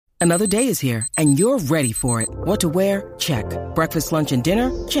Another day is here, and you're ready for it. What to wear? Check. Breakfast, lunch, and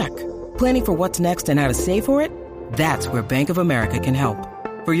dinner? Check. Planning for what's next and how to save for it? That's where Bank of America can help.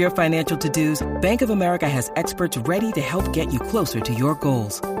 For your financial to-dos, Bank of America has experts ready to help get you closer to your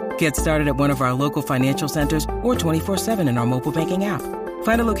goals. Get started at one of our local financial centers or 24/7 in our mobile banking app.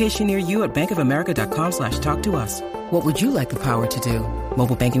 Find a location near you at bankofamerica.com/talktous. What would you like the power to do?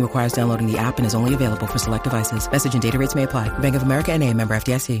 Mobile banking requires downloading the app and is only available for select devices. Message and data rates may apply. Bank of America N.A., member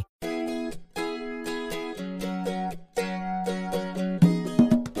FDIC.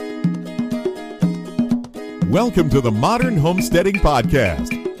 Welcome to the Modern Homesteading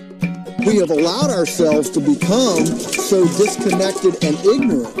Podcast. We have allowed ourselves to become so disconnected and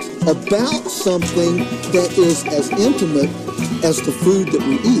ignorant about something that is as intimate as the food that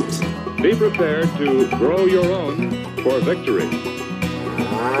we eat. Be prepared to grow your own for victory.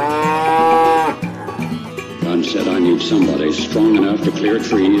 God said, I need somebody strong enough to clear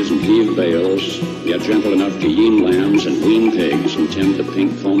trees and heave bales, yet gentle enough to yean lambs and wean pigs and tend the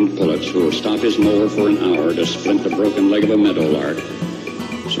pink-combed pullets who will stop his mower for an hour to splint the broken leg of a meadowlark.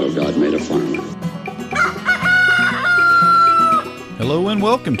 So God made a farmer. Hello and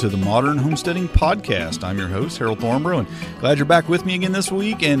welcome to the Modern Homesteading Podcast. I'm your host, Harold Thornborough, and glad you're back with me again this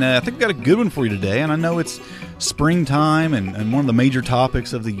week. And I think we've got a good one for you today. And I know it's springtime, and one of the major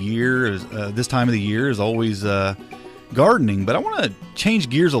topics of the year, is, this time of the year, is always gardening. But I want to change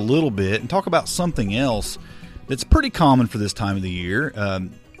gears a little bit and talk about something else that's pretty common for this time of the year.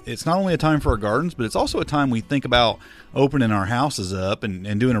 It's not only a time for our gardens, but it's also a time we think about opening our houses up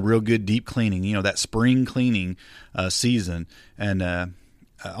and doing a real good deep cleaning, you know, that spring cleaning season. And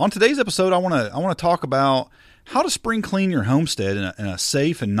on today's episode, I want to talk about how to spring clean your homestead in a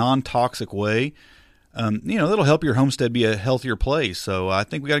safe and non-toxic way. That'll help your homestead be a healthier place. So I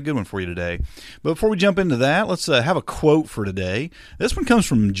think we got a good one for you today. But before we jump into that, let's have a quote for today. This one comes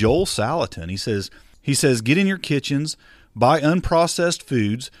from Joel Salatin. He says, "Get in your kitchens, buy unprocessed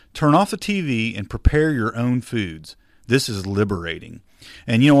foods, turn off the TV, and prepare your own foods. This is liberating."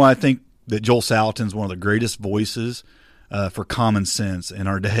 And you know what? I think that Joel Salatin is one of the greatest voices for common sense in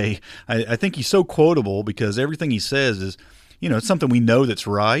our day. I think he's so quotable because everything he says is, it's something we know that's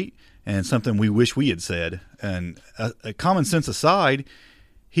right and something we wish we had said. And common sense aside,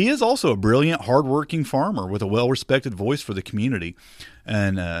 he is also a brilliant, hardworking farmer with a well-respected voice for the community.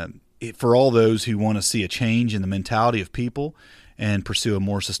 And for all those who want to see a change in the mentality of people and pursue a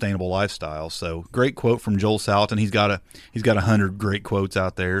more sustainable lifestyle. So great quote from Joel Salatin. He's got 100 great quotes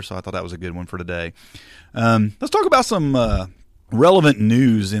out there, so I thought that was a good one for today. Let's talk about some relevant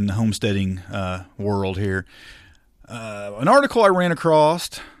news in the homesteading world here. An article I ran across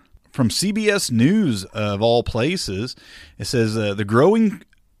from CBS News, of all places. It says the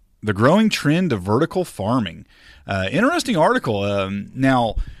growing trend of vertical farming. Interesting article.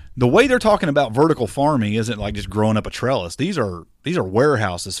 Now, the way they're talking about vertical farming isn't like just growing up a trellis. These are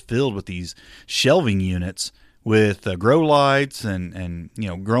warehouses filled with these shelving units with grow lights and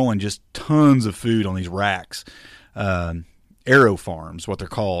growing just tons of food on these racks. Aero farms, what they're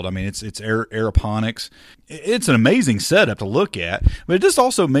called. I mean, it's aeroponics. It's an amazing setup to look at, but it just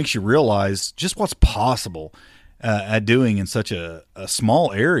also makes you realize just what's possible at doing in such a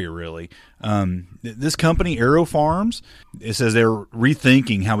small area, really. This company, Aero Farms, it says they're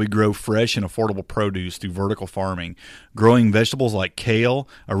rethinking how we grow fresh and affordable produce through vertical farming, growing vegetables like kale,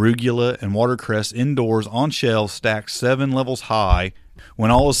 arugula, and watercress indoors on shelves stacked 7 levels high.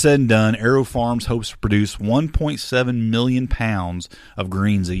 When all is said and done, Aero Farms hopes to produce 1.7 million pounds of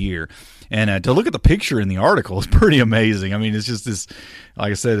greens a year. And to look at the picture in the article is pretty amazing. I mean, it's just this,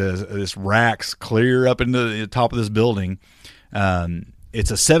 like I said, this racks clear up into the top of this building. It's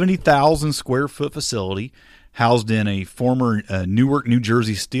a 70,000 square foot facility housed in a former Newark, New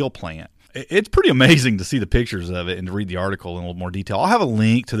Jersey steel plant. It's pretty amazing to see the pictures of it and to read the article in a little more detail. I'll have a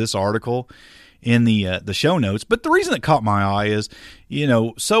link to this article in the show notes. But the reason it caught my eye is,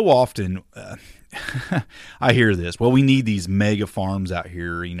 so often I hear this. Well, we need these mega farms out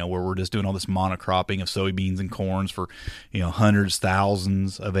here, where we're just doing all this monocropping of soybeans and corns for, hundreds,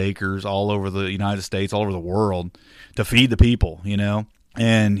 thousands of acres all over the United States, all over the world to feed the people,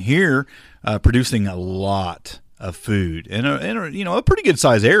 And here, producing a lot of food in a pretty good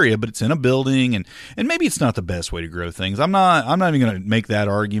size area, but it's in a building, and maybe it's not the best way to grow things. I'm not even going to make that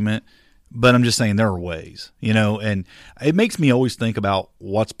argument. But I'm just saying there are ways, and it makes me always think about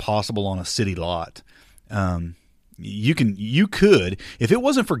what's possible on a city lot. You could, if it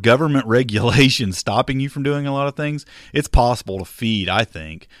wasn't for government regulation stopping you from doing a lot of things, it's possible to feed, I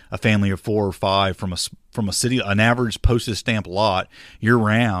think, a family of 4 or 5 from a city, an average postage stamp lot year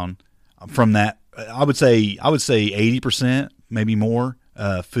round. From that, I would say 80%, maybe more,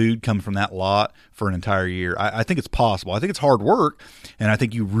 food coming from that lot for an entire year. I think it's possible. I think it's hard work, and I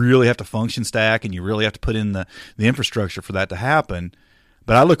think you really have to function stack, and you really have to put in the infrastructure for that to happen.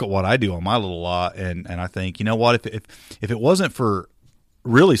 But I look at what I do on my little lot, and I think, you know what, if it wasn't for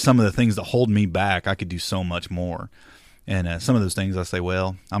really some of the things that hold me back, I could do so much more. And some of those things I say,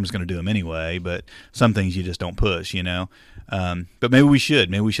 well, I'm just going to do them anyway. But some things you just don't push, you know. But maybe we should.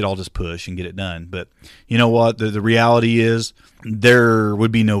 Maybe we should all just push and get it done. But you know what? The reality is there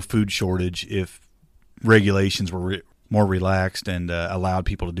would be no food shortage if regulations were more relaxed and allowed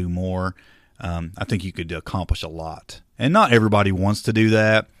people to do more. I think you could accomplish a lot. And not everybody wants to do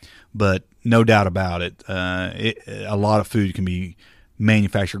that, but no doubt about it, a lot of food can be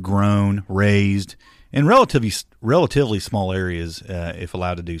manufactured, grown, raised in relatively small areas if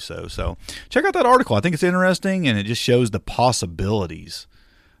allowed to do so. So check out that article. I think it's interesting, and it just shows the possibilities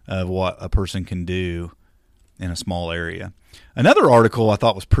of what a person can do in a small area. Another article I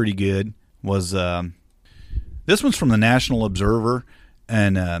thought was pretty good was this one's from the National Observer,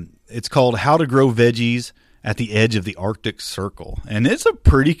 and it's called How to Grow Veggies at the Edge of the Arctic Circle. And it's a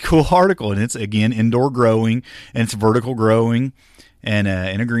pretty cool article, and it's, again, indoor growing, and it's vertical growing and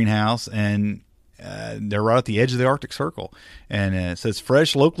in a greenhouse, and they're right at the edge of the Arctic Circle. And it says,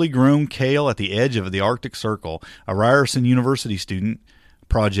 fresh, locally grown kale at the edge of the Arctic Circle. A Ryerson University student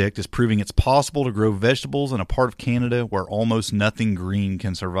project is proving it's possible to grow vegetables in a part of Canada where almost nothing green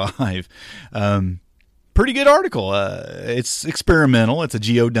can survive. Pretty good article. It's experimental. It's a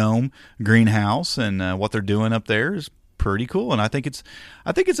geodome greenhouse, and what they're doing up there is pretty cool. And I think it's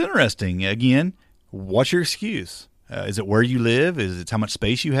interesting. Again, what's your excuse? Is it where you live? Is it how much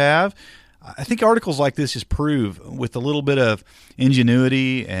space you have? I think articles like this just prove, with a little bit of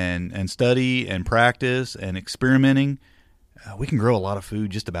ingenuity and study and practice and experimenting, we can grow a lot of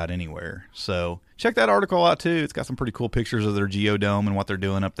food just about anywhere. So check that article out too. It's got some pretty cool pictures of their geodome and what they're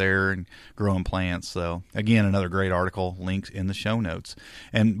doing up there and growing plants. So again, another great article, links in the show notes.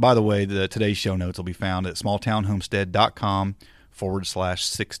 And by the way, today's show notes will be found at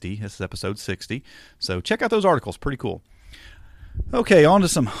smalltownhomestead.com/60. This is episode 60. So check out those articles. Pretty cool. Okay, on to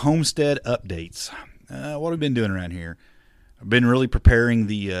some homestead updates. What have we been doing around here? I've been really preparing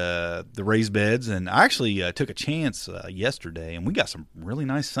the raised beds, and I actually took a chance yesterday, and we got some really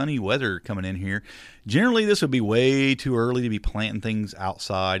nice sunny weather coming in here. Generally, this would be way too early to be planting things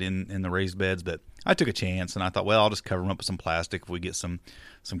outside in the raised beds, but I took a chance, and I thought, well, I'll just cover them up with some plastic if we get some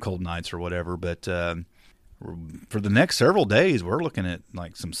cold nights or whatever. But for the next several days, we're looking at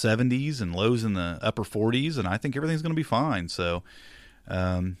like some 70s and lows in the upper 40s, and I think everything's going to be fine. So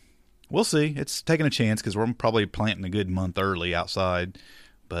we'll see. It's taking a chance because we're probably planting a good month early outside.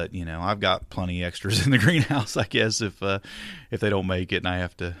 But, you know, I've got plenty extras in the greenhouse, I guess, if they don't make it and I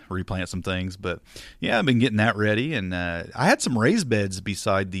have to replant some things. But, yeah, I've been getting that ready. And I had some raised beds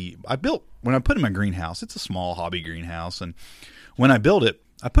beside when I put in my greenhouse, it's a small hobby greenhouse. And when I built it,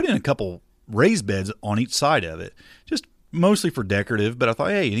 I put in a couple raised beds on each side of it, just mostly for decorative. But I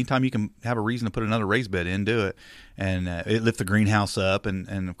thought, hey, anytime you can have a reason to put another raised bed in, do it. And it lifted the greenhouse up.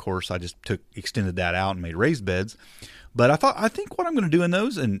 And of course, I just extended that out and made raised beds. But I think what I'm going to do in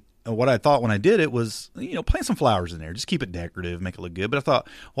those, and what I thought when I did it was, you know, plant some flowers in there. Just keep it decorative, make it look good. But I thought,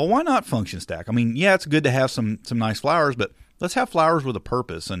 well, why not function stack? I mean, yeah, it's good to have some nice flowers, but let's have flowers with a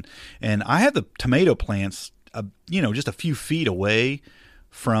purpose. And I had the tomato plants, just a few feet away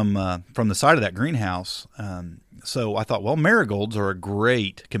from the side of that greenhouse. So I thought, well, marigolds are a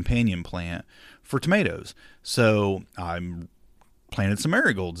great companion plant for tomatoes. So I'm planted some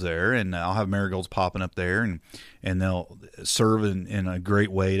marigolds there, and I'll have marigolds popping up there, and they'll serve in a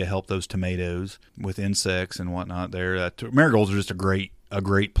great way to help those tomatoes with insects and whatnot there. Marigolds are just a great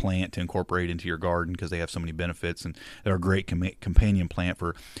plant to incorporate into your garden because they have so many benefits, and they're a great companion plant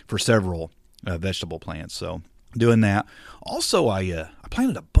for several vegetable plants. So doing that. Also, I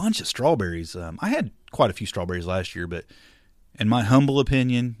planted a bunch of strawberries. I had quite a few strawberries last year, but in my humble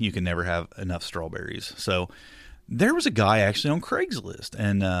opinion, you can never have enough strawberries. So there was a guy actually on Craigslist,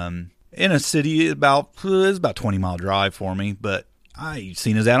 and in a city it's about 20-mile drive for me, but I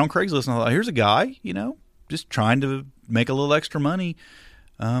seen his ad on Craigslist, and I thought, here's a guy, just trying to make a little extra money,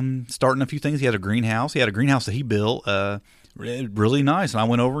 starting a few things. He had a greenhouse. He had a greenhouse that he built, really nice, and I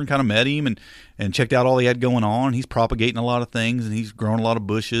went over and kind of met him and checked out all he had going on. He's propagating a lot of things, and he's growing a lot of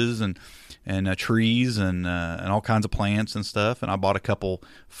bushes and trees and all kinds of plants and stuff. And I bought a couple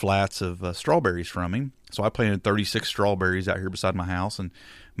flats of strawberries from him. So I planted 36 strawberries out here beside my house and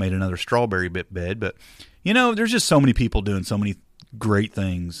made another strawberry bed. But, there's just so many people doing so many great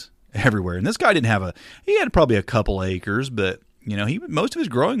things everywhere. And this guy he had probably a couple acres, but, most of his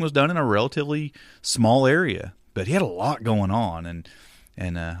growing was done in a relatively small area. But he had a lot going on. And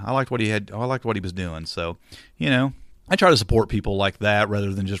and I liked what he had. I liked what he was doing. So, I try to support people like that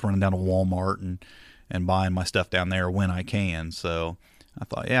rather than just running down to Walmart and buying my stuff down there when I can. So I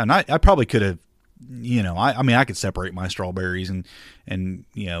thought, yeah, and I probably could have, I could separate my strawberries and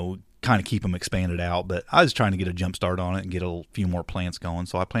kind of keep them expanded out, but I was trying to get a jump start on it and get a few more plants going.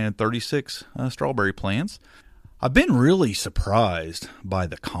 So I planted 36 strawberry plants. I've been really surprised by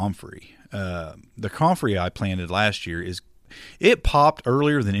the comfrey. The comfrey I planted last year it popped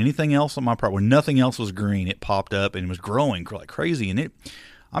earlier than anything else on my property. When nothing else was green, it popped up and was growing like crazy. And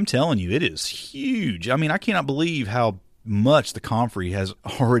I'm telling you, it is huge. I mean, I cannot believe how much the comfrey has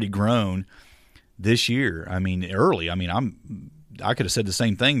already grown this year. I mean, early. I mean, I could have said the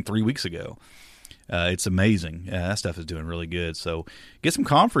same thing 3 weeks ago. It's amazing. That stuff is doing really good. So get some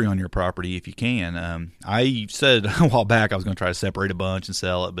comfrey on your property if you can. I said a while back I was going to try to separate a bunch and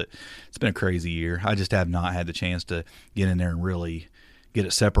sell it, but it's been a crazy year. I just have not had the chance to get in there and really get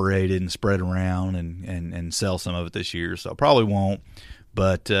it separated and spread around and sell some of it this year. So I probably won't.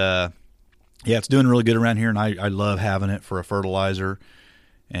 But, yeah, it's doing really good around here, and I love having it for a fertilizer.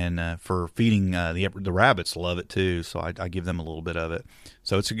 And for feeding the rabbits, love it too. So I give them a little bit of it.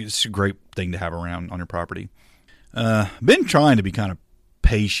 So it's a great thing to have around on your property. Been trying to be kind of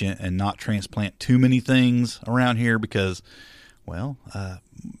patient and not transplant too many things around here because, well,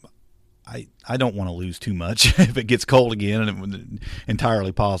 I don't want to lose too much if it gets cold again, and it's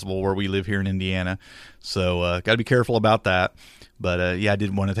entirely possible where we live here in Indiana. So got to be careful about that. But yeah, I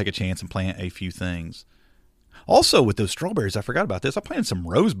did want to take a chance and plant a few things. Also, with those strawberries, I forgot about this. I planted some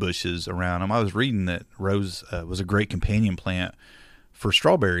rose bushes around them. I was reading that rose was a great companion plant for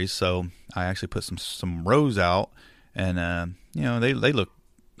strawberries, so I actually put some rose out, and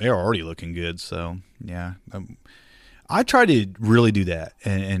they're already looking good. So yeah, I try to really do that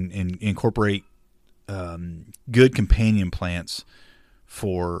and incorporate good companion plants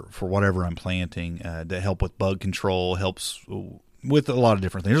for whatever I'm planting that help with bug control, helps with a lot of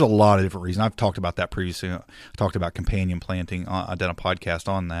different things. There's a lot of different reasons. I've talked about that previously. I talked about companion planting. I've done a podcast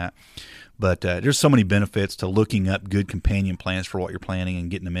on that. But there's so many benefits to looking up good companion plants for what you're planting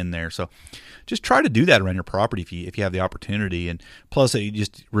and getting them in there. So just try to do that around your property if you have the opportunity. And plus, it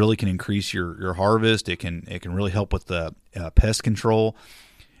just really can increase your harvest. It can really help with the pest control.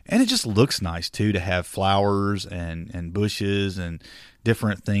 And it just looks nice, too, to have flowers and bushes and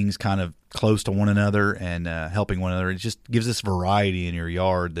different things kind of close to one another and helping one another. It just gives this variety in your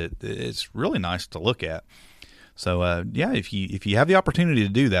yard that it's really nice to look at. So, yeah, if you have the opportunity to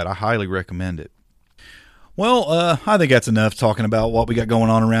do that, I highly recommend it. Well, I think that's enough talking about what we got going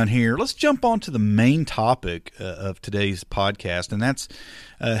on around here. Let's jump on to the main topic of today's podcast, and that's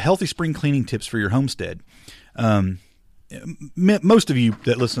healthy spring cleaning tips for your homestead. Most of you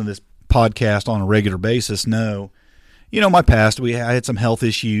that listen to this podcast on a regular basis know, my past, I had some health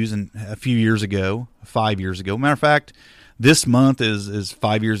issues and a few years ago, 5 years ago. Matter of fact, this month is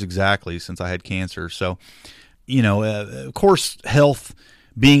 5 years exactly since I had cancer. So, of course,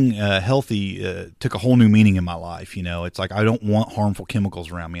 being healthy took a whole new meaning in my life. It's like I don't want harmful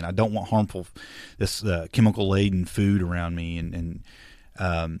chemicals around me, and I don't want this chemical-laden food around me.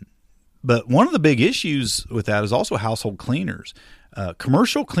 But one of the big issues with that is also household cleaners.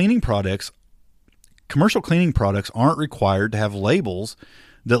 Commercial cleaning products aren't required to have labels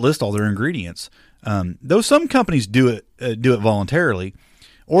that list all their ingredients. Though some companies do it voluntarily,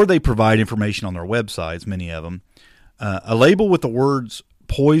 or they provide information on their websites, many of them. A label with the words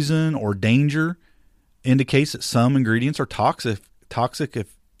poison or danger indicates that some ingredients are toxic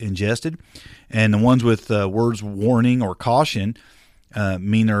if ingested, and the ones with words warning or caution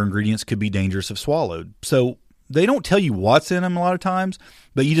mean their ingredients could be dangerous if swallowed. So they don't tell you what's in them a lot of times,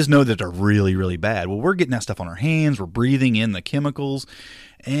 but you just know that they're really, really bad. Well, we're getting that stuff on our hands. We're breathing in the chemicals.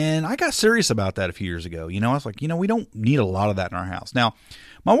 And I got serious about that a few years ago. I was like, we don't need a lot of that in our house. Now,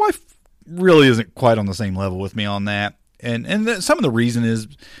 my wife really isn't quite on the same level with me on that. And some of the reason is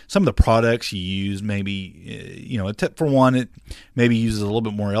some of the products you use maybe, a tip for one, it maybe uses a little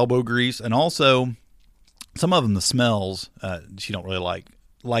bit more elbow grease. And also, some of them, the smells, she don't really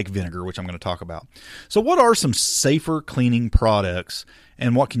like vinegar, which I'm going to talk about. So what are some safer cleaning products,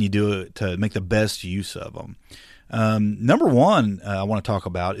 and what can you do to make the best use of them? Number one I want to talk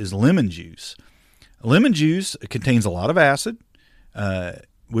about is lemon juice. Lemon juice contains a lot of acid,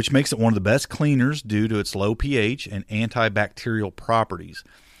 which makes it one of the best cleaners due to its low pH and antibacterial properties.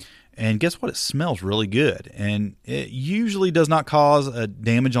 And guess what? It smells really good, and it usually does not cause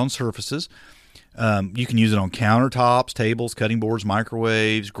damage on surfaces. You can use it on countertops, tables, cutting boards,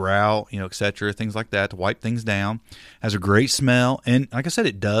 microwaves, grout, etc., things like that to wipe things down. Has a great smell, and like I said,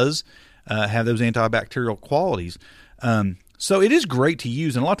 it does have those antibacterial qualities. So it is great to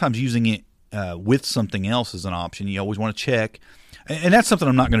use, and a lot of times using it with something else is an option. You always want to check. And that's something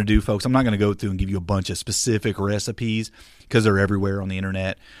I'm not going to do, folks. I'm not going to go through and give you a bunch of specific recipes because they're everywhere on the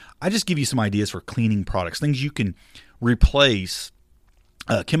internet. I just give you some ideas for cleaning products, things you can replace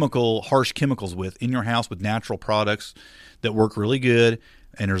harsh chemicals with in your house with natural products that work really good.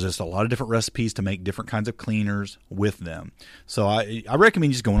 And there's just a lot of different recipes to make different kinds of cleaners with them. So I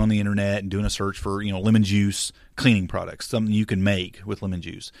recommend just going on the internet and doing a search for, lemon juice cleaning products, something you can make with lemon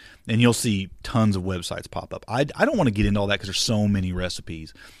juice. And you'll see tons of websites pop up. I don't want to get into all that because there's so many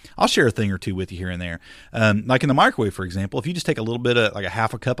recipes. I'll share a thing or two with you here and there. Like in the microwave, for example, if you just take a little bit of, like a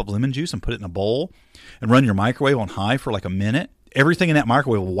half a cup of lemon juice and put it in a bowl and run your microwave on high for like a minute, everything in that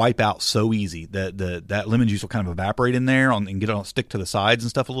microwave will wipe out so easy. That lemon juice will kind of evaporate in there and stick to the sides and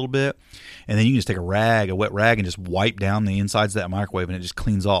stuff a little bit. And then you can just take a wet rag, and just wipe down the insides of that microwave, and it just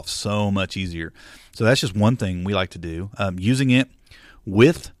cleans off so much easier. So that's just one thing we like to do. Using it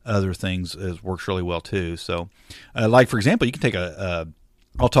with other things works really well too. So like, for example, you can take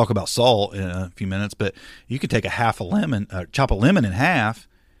I'll talk about salt in a few minutes, but you could take chop a lemon in half,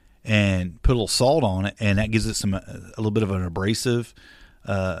 and put a little salt on it, and that gives it a little bit of an abrasiveness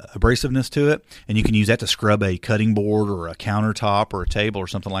to it. And you can use that to scrub a cutting board or a countertop or a table or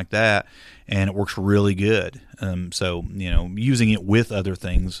something like that, and it works really good. So using it with other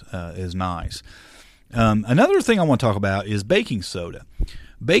things is nice. Another thing I want to talk about is baking soda.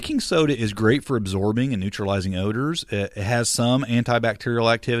 Baking soda is great for absorbing and neutralizing odors. It has some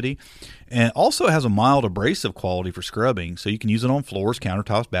antibacterial activity, and also has a mild abrasive quality for scrubbing. So you can use it on floors,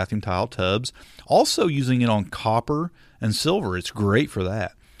 countertops, bathroom tile, tubs. Also using it on copper and silver. It's great for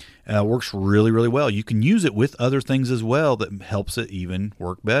that. Works really, really well. You can use it with other things as well that helps it even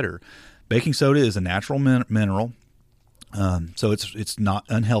work better. Baking soda is a natural mineral. So it's not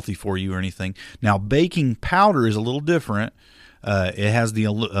unhealthy for you or anything. Now, baking powder is a little different. It has the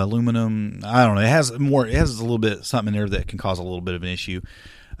aluminum. I don't know. It has a little bit something in there that can cause a little bit of an issue.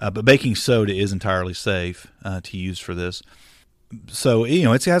 But baking soda is entirely safe to use for this. So,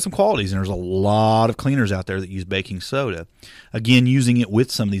 it's got some qualities, and there's a lot of cleaners out there that use baking soda. Again, using it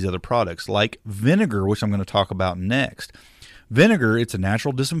with some of these other products like vinegar, which I'm going to talk about next. Vinegar, it's a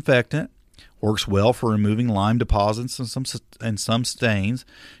natural disinfectant. Works well for removing lime deposits and some stains.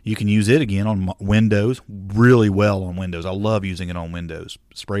 You can use it again on windows, really well on windows. I love using it on windows.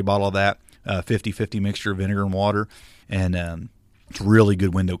 Spray bottle of that, 50-50 mixture of vinegar and water, and it's a really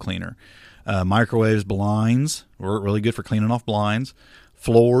good window cleaner. Microwaves, blinds, work really good for cleaning off blinds.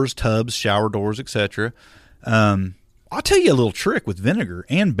 Floors, tubs, shower doors, etc. I'll tell you a little trick with vinegar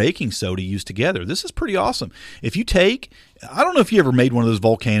and baking soda used together. This is pretty awesome. If you I don't know if you ever made one of those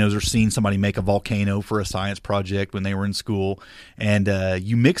volcanoes or seen somebody make a volcano for a science project when they were in school, and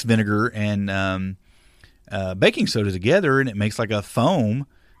you mix vinegar and baking soda together, and it makes like a foam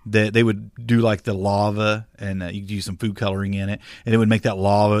that they would do like the lava, and you could use some food coloring in it, and it would make that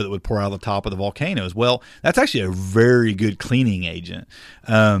lava that would pour out of the top of the volcanoes. Well, that's actually a very good cleaning agent.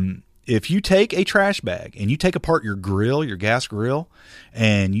 If you take a trash bag and you take apart your grill, your gas grill,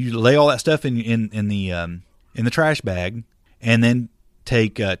 and you lay all that stuff in the trash bag, and then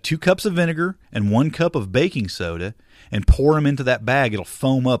take 2 cups of vinegar and 1 cup of baking soda and pour them into that bag, it'll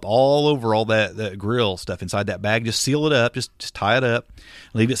foam up all over all that grill stuff inside that bag. Just seal it up, just tie it up,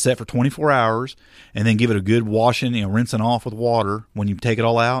 leave it set for 24 hours, and then give it a good washing, rinsing off with water when you take it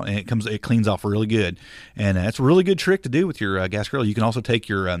all out, and it cleans off really good. And it's a really good trick to do with your gas grill. You can also take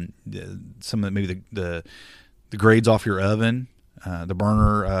your the grades off your oven, the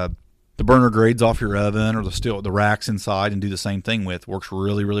burner grades off your oven, or the racks inside, and do the same thing with. Works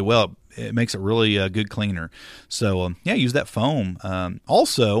really, really well. It makes it really a good cleaner. So use that foam.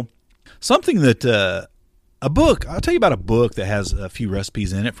 Also, something that a book. I'll tell you about a book that has a few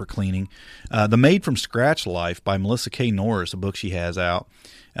recipes in it for cleaning. The Made from Scratch Life by Melissa K. Norris, a book she has out.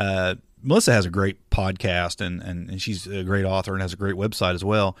 Melissa has a great podcast, and she's a great author and has a great website as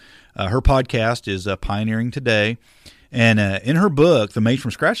well. Her podcast is Pioneering Today. And in her book, The Made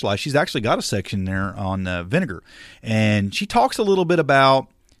from Scratch Life, she's actually got a section there on vinegar. And she talks a little bit about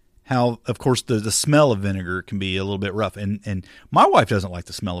how, of course, the smell of vinegar can be a little bit rough. And my wife doesn't like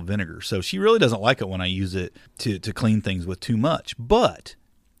the smell of vinegar, so she really doesn't like it when I use it to clean things with too much. But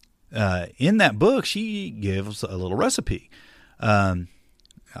in that book, she gives a little recipe. I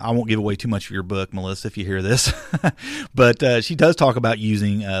won't give away too much of your book, Melissa, if you hear this. But she does talk about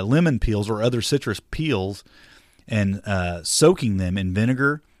using lemon peels or other citrus peels and soaking them in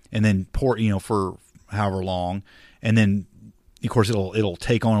vinegar, and then pour, for however long, and then of course it'll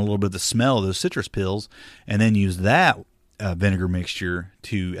take on a little bit of the smell of those citrus peels, and then use that vinegar mixture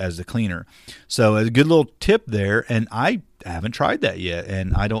as the cleaner. So a good little tip there, and I haven't tried that yet,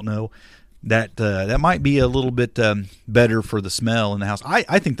 and I don't know. That might be a little bit better for the smell in the house.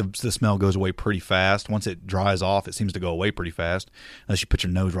 I think the smell goes away pretty fast. Once it dries off, it seems to go away pretty fast, unless you put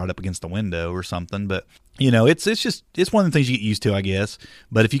your nose right up against the window or something. But, it's one of the things you get used to, I guess.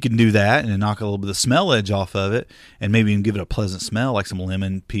 But if you can do that and knock a little bit of the smell edge off of it, and maybe even give it a pleasant smell, like some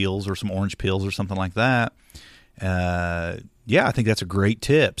lemon peels or some orange peels or something like that, I think that's a great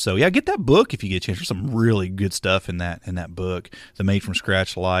tip. So get that book if you get a chance. There's some really good stuff in that book, The Made from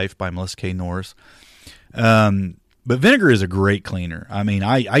Scratch Life by Melissa K. Norris. But vinegar is a great cleaner. I mean,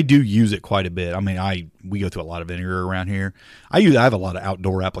 I do use it quite a bit. I mean, we go through a lot of vinegar around here. I have a lot of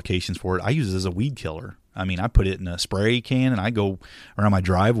outdoor applications for it. I use it as a weed killer. I mean, I put it in a spray can and I go around my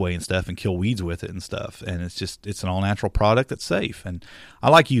driveway and stuff and kill weeds with it and stuff. And it's an all natural product that's safe, and I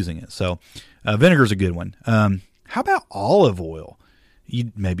like using it. So vinegar is a good one. How about olive oil?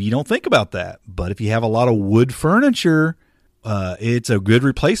 Maybe you don't think about that, but if you have a lot of wood furniture, it's a good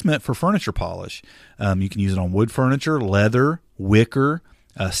replacement for furniture polish. You can use it on wood furniture, leather, wicker,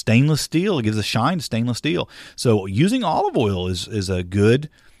 stainless steel. It gives a shine to stainless steel. So using olive oil is a good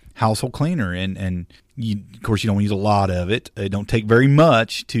household cleaner, and of course you don't want to use a lot of it. It don't take very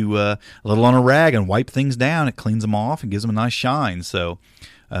much to a little on a rag and wipe things down. It cleans them off and gives them a nice shine. So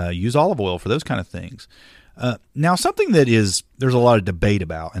use olive oil for those kind of things. Now, something there's a lot of debate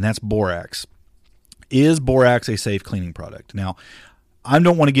about, and that's borax. Is borax a safe cleaning product? Now, I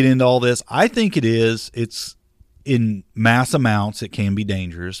don't want to get into all this. I think it is. It's in mass amounts, it can be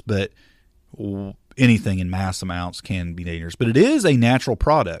dangerous, but anything in mass amounts can be dangerous. But it is a natural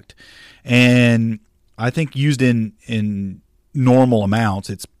product, and I think used in normal amounts,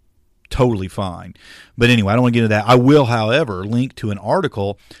 it's totally fine. But anyway, I don't want to get into that. I will, however, link to an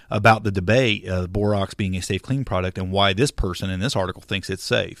article about the debate of borax being a safe cleaning product and why this person in this article thinks it's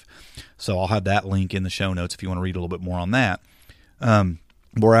safe. So I'll have that link in the show notes if you want to read a little bit more on that.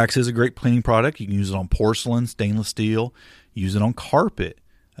 Borax is a great cleaning product. You can use it on porcelain, stainless steel, use it on carpet,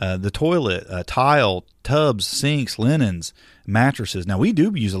 the toilet, tile, tubs, sinks, linens, mattresses. Now, we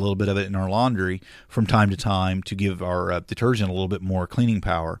do use a little bit of it in our laundry from time to time to give our detergent a little bit more cleaning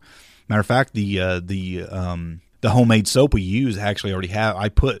power. Matter of fact, the homemade soap we use actually already have. I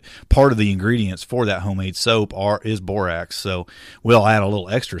put part of the ingredients for that homemade soap is borax, so we'll add a little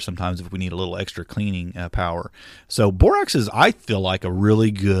extra sometimes if we need a little extra cleaning power. So borax is, I feel like, a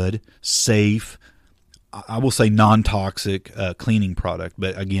really good, safe, I will say non-toxic cleaning product.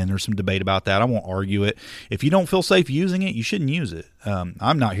 But again, there's some debate about that. I won't argue it. If you don't feel safe using it, you shouldn't use it.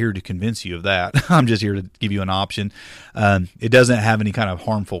 I'm not here to convince you of that. I'm just here to give you an option. It doesn't have any kind of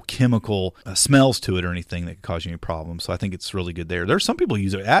harmful chemical smells to it or anything that could cause you any problems. So I think it's really good there. There's some people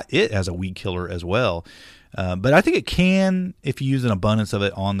use it as a weed killer as well. But I think it can, if you use an abundance of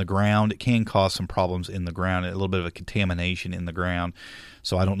it on the ground, it can cause some problems in the ground, a little bit of a contamination in the ground.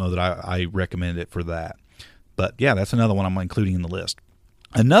 So I don't know that I recommend it for that. But yeah, that's another one I'm including in the list.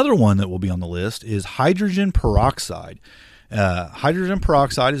 Another one that will be on the list is hydrogen peroxide. Hydrogen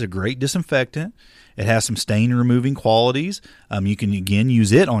peroxide is a great disinfectant. It has some stain removing qualities. You can, again,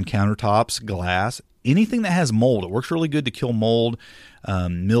 use it on countertops, glass, anything that has mold. It works really good to kill mold,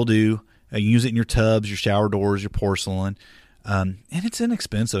 mildew. You use it in your tubs, your shower doors, your porcelain. And it's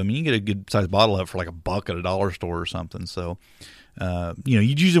inexpensive. I mean, you can get a good sized bottle of it for like $1 at a dollar store or something. So, you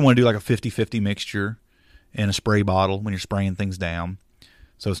usually want to do like a 50-50 mixture in a spray bottle when you're spraying things down,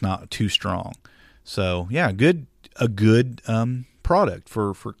 so it's not too strong. So yeah, a good product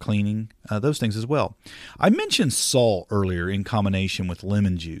for cleaning those things as well. I mentioned salt earlier in combination with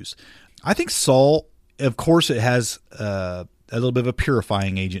lemon juice. I think salt, of course, it has a little bit of a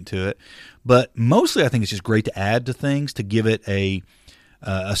purifying agent to it, but mostly I think it's just great to add to things to give it a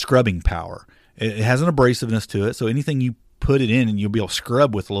scrubbing power. It has an abrasiveness to it, so anything you put it in and you'll be able to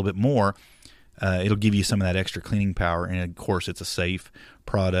scrub with a little bit more. It'll give you some of that extra cleaning power, and of course it's a safe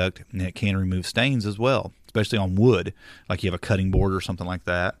product, and it can remove stains as well, especially on wood, like you have a cutting board or something like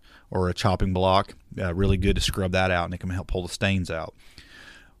that, or a chopping block. Really good to scrub that out, and it can help pull the stains out.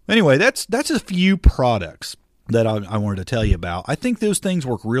 Anyway, that's a few products that I wanted to tell you about. I think those things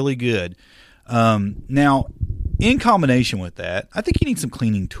work really good. Now, in combination with that, I think you need some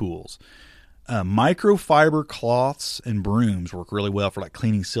cleaning tools. Microfiber cloths and brooms work really well for like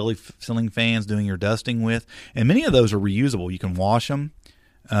cleaning ceiling fans, doing your dusting with, and many of those are reusable. You can wash them,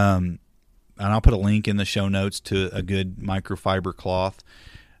 and I'll put a link in the show notes to a good microfiber cloth.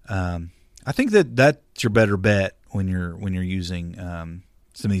 I think that's your better bet when you're using some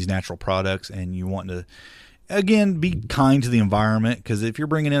of these natural products, and you want to, again, be kind to the environment, because if you're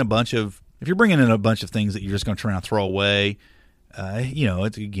bringing in a bunch of If you're bringing in a bunch of things that you're just going to turn around and throw away,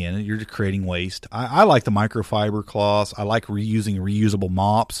 it's, again, you're just creating waste. I like the microfiber cloths. I like reusing reusable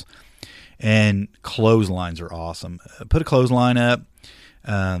mops, and clotheslines are awesome. Put a clothesline up.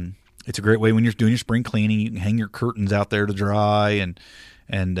 It's a great way when you're doing your spring cleaning. You can hang your curtains out there to dry and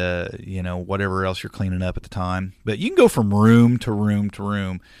whatever else you're cleaning up at the time. But you can go from room to room to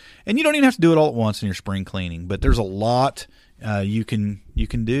room, and you don't even have to do it all at once in your spring cleaning. But there's a lot you can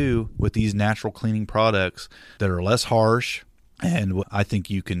do with these natural cleaning products that are less harsh. And I think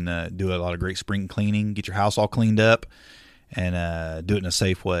you can do a lot of great spring cleaning, get your house all cleaned up, and do it in a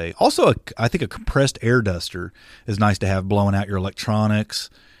safe way. Also, I think a compressed air duster is nice to have blowing out your electronics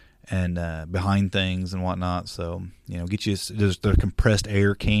and behind things and whatnot. So, get you the compressed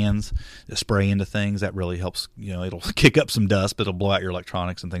air cans that spray into things. That really helps. It'll kick up some dust, but it'll blow out your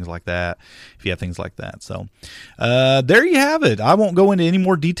electronics and things like that if you have things like that. So there you have it. I won't go into any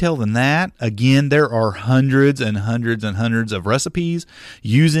more detail than that. Again, there are hundreds and hundreds and hundreds of recipes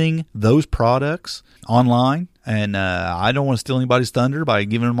using those products online. And I don't want to steal anybody's thunder by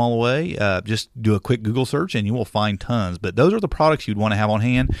giving them all away. Just do a quick Google search and you will find tons. But those are the products you'd want to have on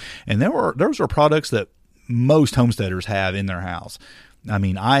hand. And those are products that most homesteaders have in their house. I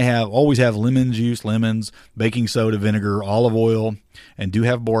mean, I always have lemon juice, lemons, baking soda, vinegar, olive oil, and do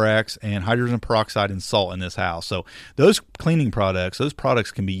have borax and hydrogen peroxide and salt in this house. So those cleaning products, those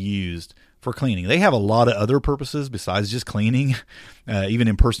products can be used for cleaning. They have a lot of other purposes besides just cleaning. Even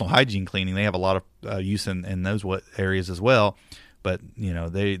in personal hygiene cleaning, they have a lot of use in those areas as well. But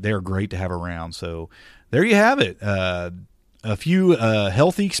they are great to have around. So there you have it. A few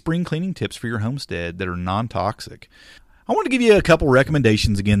healthy spring cleaning tips for your homestead that are non-toxic. I want to give you a couple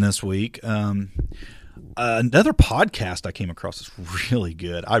recommendations again this week. Another podcast I came across is really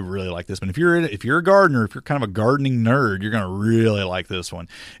good. I really like this one. If you're a gardener, if you're kind of a gardening nerd, you're going to really like this one.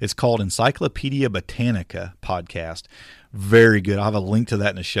 It's called Encyclopedia Botanica Podcast. Very good. I'll have a link to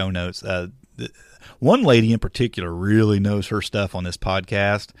that in the show notes. One lady in particular really knows her stuff on this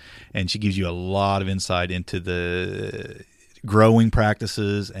podcast, and she gives you a lot of insight into the growing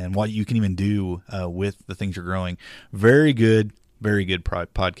practices and what you can even do with the things you're growing. Very good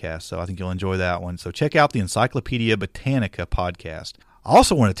podcast. So I think you'll enjoy that one. So check out the Encyclopedia Botanica podcast. I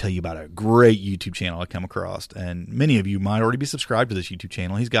also want to tell you about a great YouTube channel I come across, and many of you might already be subscribed to this YouTube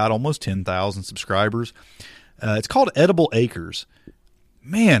channel. He's got almost 10,000 subscribers. It's called Edible Acres.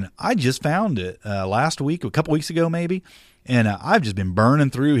 Man, I just found it last week, a couple weeks ago maybe, and I've just been burning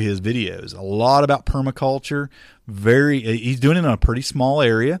through his videos. A lot about permaculture. He's doing it in a pretty small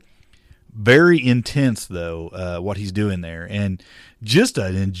area. Very intense, though, what he's doing there. And just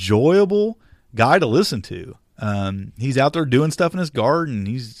an enjoyable guy to listen to. He's out there doing stuff in his garden.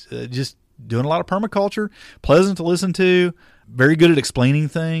 He's just doing a lot of permaculture. Pleasant to listen to. Very good at explaining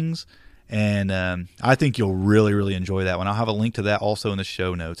things. And I think you'll really, really enjoy that one. I'll have a link to that also in the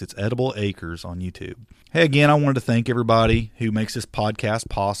show notes. It's Edible Acres on YouTube. Hey, again, I wanted to thank everybody who makes this podcast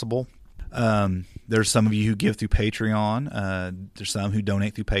possible. There's some of you who give through Patreon. There's some who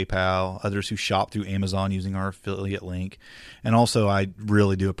donate through PayPal. Others who shop through Amazon using our affiliate link. And also, I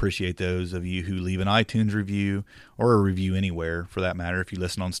really do appreciate those of you who leave an iTunes review or a review anywhere, for that matter. If you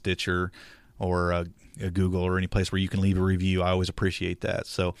listen on Stitcher or a Google or any place where you can leave a review, I always appreciate that.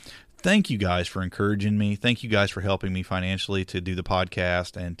 So thank you guys for encouraging me. Thank you guys for helping me financially to do the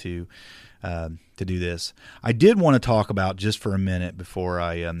podcast and to do this. I did want to talk about, just for a minute before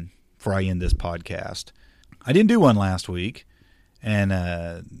I end this podcast, I didn't do one last week, and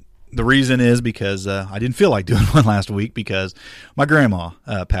the reason is because I didn't feel like doing one last week because my grandma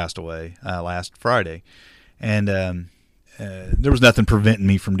passed away last Friday, and there was nothing preventing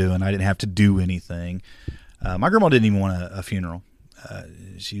me from doing. I didn't have to do anything. My grandma didn't even want a funeral.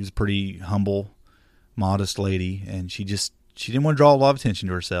 She was a pretty humble, modest lady, and she didn't want to draw a lot of attention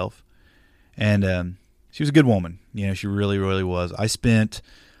to herself. And she was a good woman. She really, really was. I spent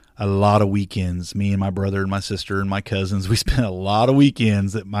a lot of weekends, me and my brother and my sister and my cousins, we spent a lot of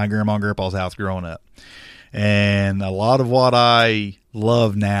weekends at my grandma and grandpa's house growing up. And a lot of what I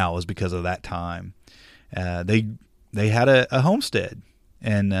love now is because of that time. They had a homestead.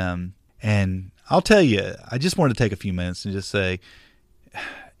 And I'll tell you, I just wanted to take a few minutes and just say,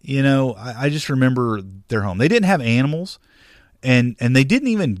 I just remember their home. They didn't have animals, and they didn't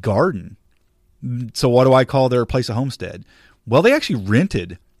even garden. So what do I call their place a homestead? Well, they actually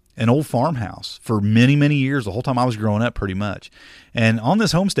rented an old farmhouse for many, many years, the whole time I was growing up, pretty much. And on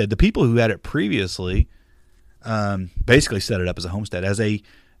this homestead, the people who had it previously basically set it up as a homestead, as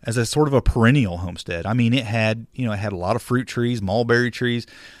a sort of a perennial homestead. I mean, it had a lot of fruit trees, mulberry trees.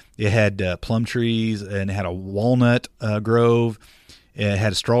 It had plum trees, and it had a walnut grove. It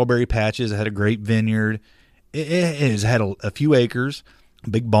had strawberry patches. It had a grape vineyard. It has had a few acres, a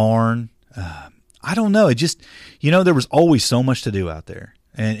big barn. I don't know. It just, there was always so much to do out there.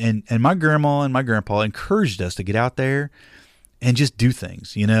 And my grandma and my grandpa encouraged us to get out there and just do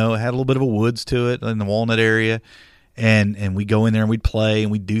things. It had a little bit of a woods to it in the Walnut area. And we'd go in there and we'd play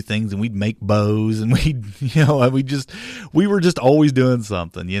and we'd do things and we'd make bows and we were just always doing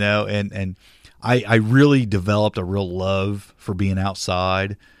something, and I really developed a real love for being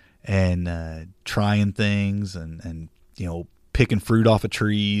outside and trying things and picking fruit off of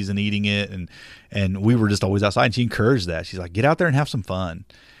trees and eating it. And we were just always outside, and she encouraged that. She's like, get out there and have some fun.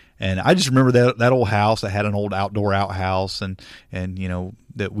 And I just remember that old house that had an old outdoor outhouse and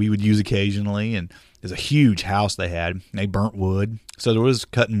that we would use occasionally. And there's a huge house they had. They burnt wood. So there was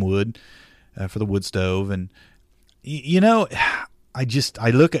cutting wood for the wood stove. And, I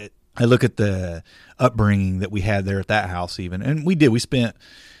look at the upbringing that we had there at that house even. And we spent,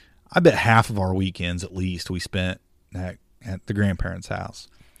 I bet half of our weekends at least we spent at the grandparents' house.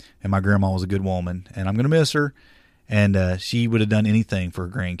 And my grandma was a good woman, and I'm going to miss her. And she would have done anything for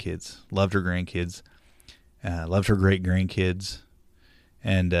her grandkids. Loved her grandkids. Loved her great-grandkids.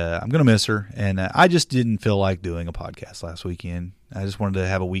 And I'm going to miss her. And I just didn't feel like doing a podcast last weekend. I just wanted to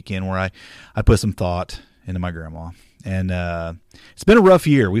have a weekend where I put some thought into my grandma. And it's been a rough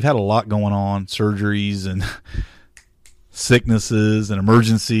year. We've had a lot going on, surgeries and sicknesses and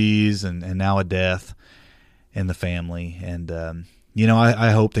emergencies and now a death in the family. And,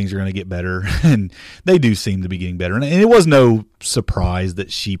 I hope things are going to get better. And they do seem to be getting better. And it was no surprise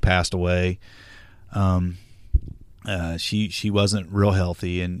that she passed away. She wasn't real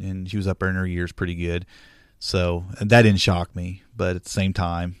healthy, and she was up there in her years pretty good. So that didn't shock me. But at the same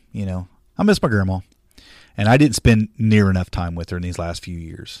time, I miss my grandma. And I didn't spend near enough time with her in these last few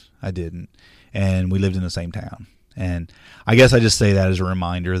years. I didn't. And we lived in the same town. And I guess I just say that as a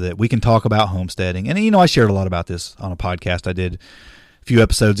reminder that we can talk about homesteading. And, I shared a lot about this on a podcast I did a few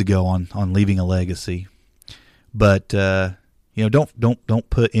episodes ago on leaving a legacy. But, don't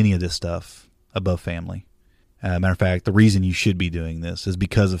put any of this stuff above family. Matter of fact, the reason you should be doing this is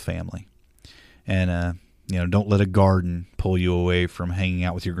because of family. And, don't let a garden pull you away from hanging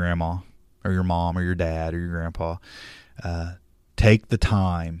out with your grandma or your mom or your dad or your grandpa. Take the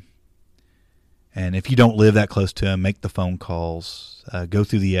time. And if you don't live that close to them, make the phone calls, go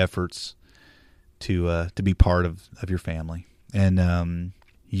through the efforts to be part of your family. And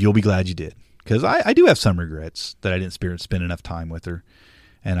you'll be glad you did. Because I do have some regrets that I didn't spend enough time with her.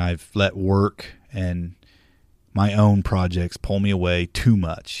 And I've let work and my own projects pull me away too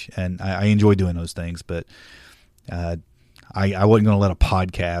much. And I enjoy doing those things, but I wasn't going to let a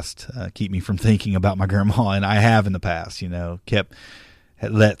podcast keep me from thinking about my grandma. And I have in the past,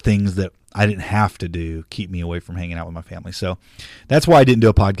 let things that I didn't have to do keep me away from hanging out with my family. So that's why I didn't do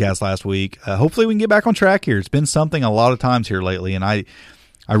a podcast last week. Hopefully we can get back on track here. It's been something a lot of times here lately, and I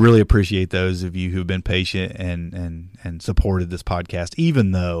really appreciate those of you who've been patient and supported this podcast,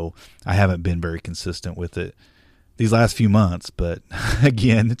 even though I haven't been very consistent with it these last few months. But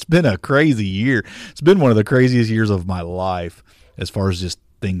again, it's been a crazy year. It's been one of the craziest years of my life as far as just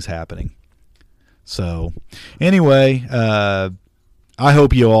things happening. So anyway, I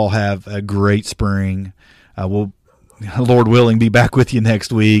hope you all have a great spring. We'll, Lord willing, be back with you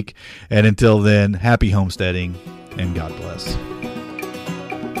next week. And until then, happy homesteading and God bless.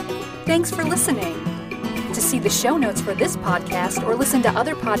 Thanks for listening. To see the show notes for this podcast or listen to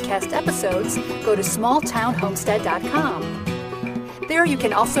other podcast episodes, go to smalltownhomestead.com. There you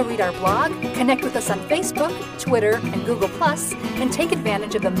can also read our blog, connect with us on Facebook, Twitter, and Google+, and take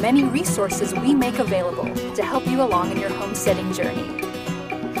advantage of the many resources we make available to help you along in your homesteading journey.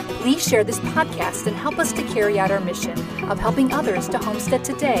 Please share this podcast and help us to carry out our mission of helping others to homestead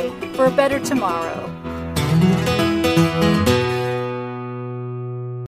today for a better tomorrow.